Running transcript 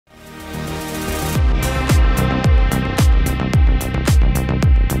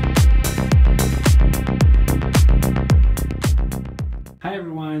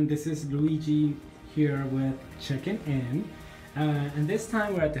This is Luigi here with Checking In. And this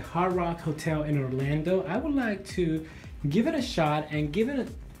time we're at the Hard Rock Hotel in Orlando. I would like to give it a shot and give it a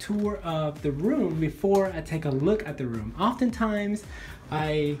tour of the room before I take a look at the room. Oftentimes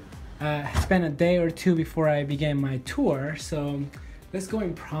I spend a day or two before I begin my tour, so let's go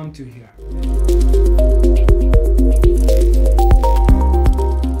impromptu here.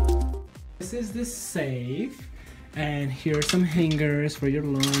 This is the safe, and here are some hangers for your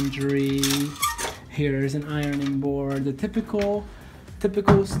laundry. Here's an ironing board, the typical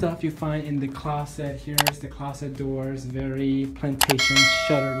stuff you find in the closet. Here's the closet doors, very plantation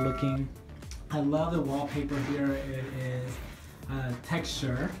shutter looking. I love the wallpaper here. It is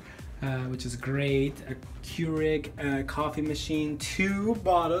texture, which is great. A Keurig coffee machine, 2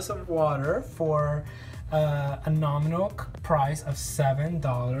 bottles of water for a nominal price of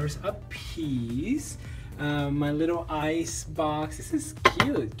 $7 a piece. My little ice box. This is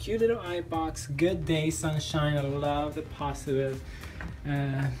cute little ice box. Good day sunshine. I love the positive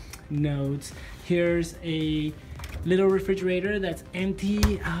notes. Here's a little refrigerator that's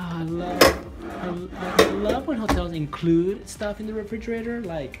empty. I love when hotels include stuff in the refrigerator,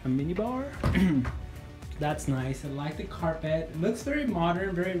 like a mini bar. That's nice. I like the carpet. It looks very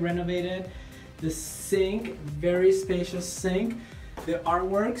modern, very renovated. The sink, very spacious sink. The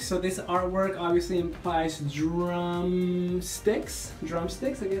artwork, so this artwork obviously implies drumsticks,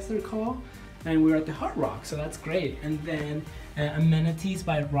 I guess they're called. And we're at the Hard Rock, so that's great. And then amenities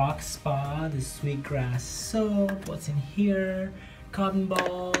by Rock Spa, the Sweetgrass soap, what's in here? Cotton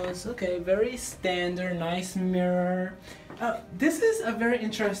balls, okay, very standard, nice mirror. This is a very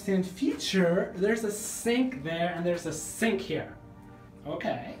interesting feature. There's a sink there and there's a sink here.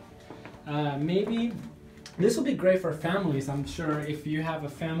 Okay, maybe this will be great for families. I'm sure if you have a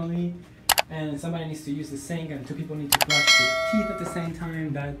family and somebody needs to use the sink and 2 people need to brush their teeth at the same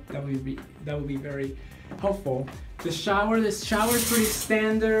time, that would be very helpful. The shower is pretty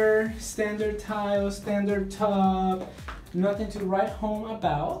standard tile, standard tub. Nothing to write home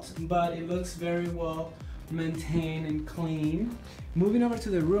about, but it looks very well maintained and clean. Moving over to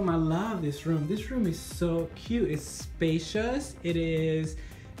the room, I love this room. This room is so cute. It's spacious. It is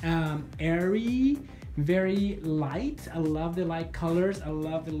airy, very light. I love the light colors. I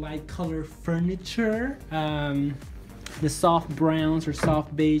love the light color furniture. The soft browns or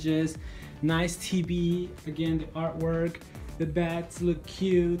soft beiges. Nice TV. Again, the artwork. The beds look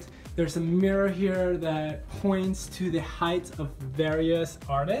cute. There's a mirror here that points to the heights of various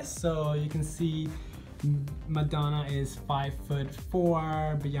artists. So you can see Madonna is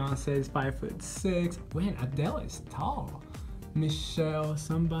 5'4", Beyonce is 5'6". Wait, Adele is tall. Michelle,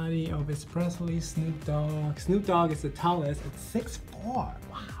 somebody, Elvis Presley, Snoop Dogg. Snoop Dogg is the tallest at 6'4".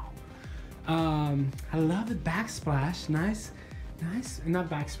 Wow. I love the backsplash. Nice, not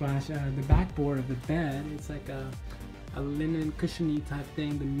backsplash. The backboard of the bed. It's like a linen cushiony type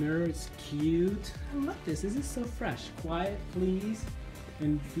thing. The mirror is cute. I love this. This is so fresh. Quiet, please,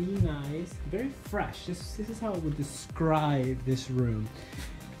 and be nice. Very fresh. This is how I would describe this room.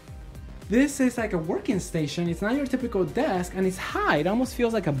 This is like a working station. It's not your typical desk, and it's high. It almost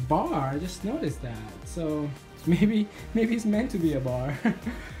feels like a bar. I just noticed that. So maybe it's meant to be a bar.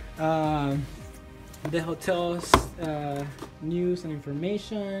 The hotel's news and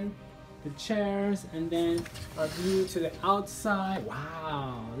information, the chairs, and then our view to the outside.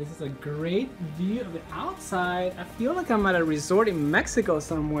 Wow, this is a great view of the outside. I feel like I'm at a resort in Mexico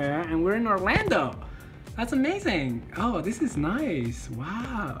somewhere, and we're in Orlando. That's amazing. Oh, this is nice.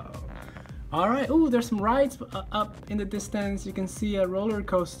 Wow. All right. Oh, there's some rides up in the distance. You can see a roller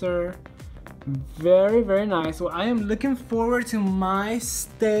coaster. Very, very nice. Well, I am looking forward to my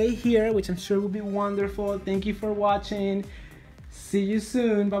stay here, which I'm sure will be wonderful. Thank you for watching. See you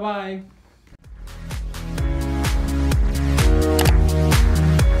soon. Bye-bye.